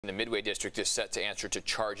The Midway District is set to answer to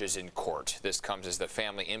charges in court. This comes as the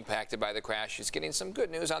family impacted by the crash is getting some good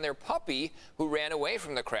news on their puppy who ran away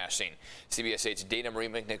from the crash scene. CBS 8's Dana Marie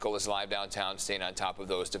McNichol is live downtown, staying on top of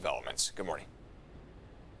those developments. Good morning.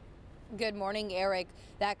 Good morning, Eric.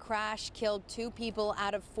 That crash killed 2 people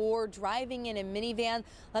out of 4 driving in a minivan,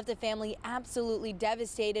 left the family absolutely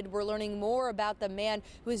devastated. We're learning more about the man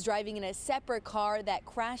who was driving in a separate car that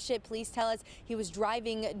crashed it. Police tell us he was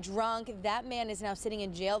driving drunk. That man is now sitting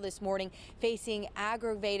in jail this morning, facing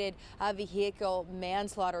aggravated vehicle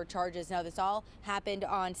manslaughter charges. Now, this all happened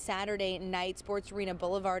on Saturday night, Sports Arena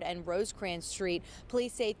Boulevard and Rosecrans Street.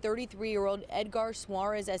 Police say 33-year-old Edgar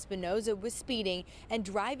Suarez Espinoza was speeding and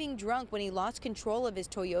driving drunk when he lost control of his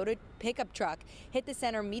Toyota pickup truck, hit the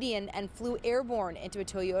center median, and flew airborne into a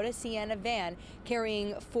Toyota Sienna van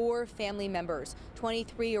carrying 4 family members.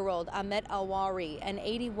 23-year-old Ahmet Alwari and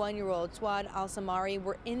 81-year-old Swad Al-Samari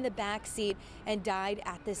were in the back seat and died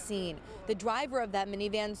at the scene. The driver of that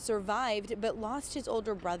minivan survived but lost his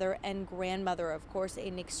older brother and grandmother. Of course,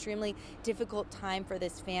 an extremely difficult time for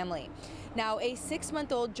this family. Now, a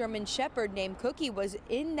 6-month-old German Shepherd named Cookie was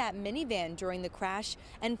in that minivan during the crash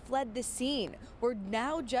and fled the scene. We're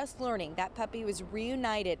now just learning that puppy was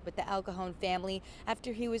reunited with the El Cajon family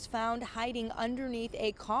after he was found hiding underneath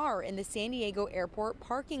a car in the San Diego airport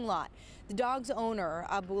parking lot. The dog's owner,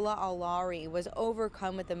 Abdullah Al-Lari, was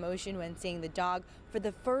overcome with emotion when seeing the dog for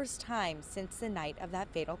the first time since the night of that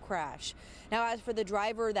fatal crash. Now, as for the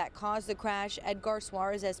driver that caused the crash, Edgar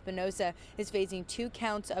Suarez Espinoza is facing 2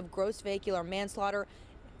 counts of gross vehicular manslaughter,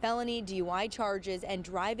 felony DUI charges, and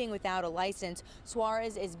driving without a license.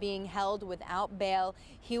 Suarez is being held without bail.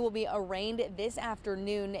 He will be arraigned this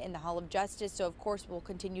afternoon in the Hall of Justice. So, of course, we'll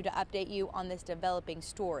continue to update you on this developing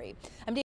story.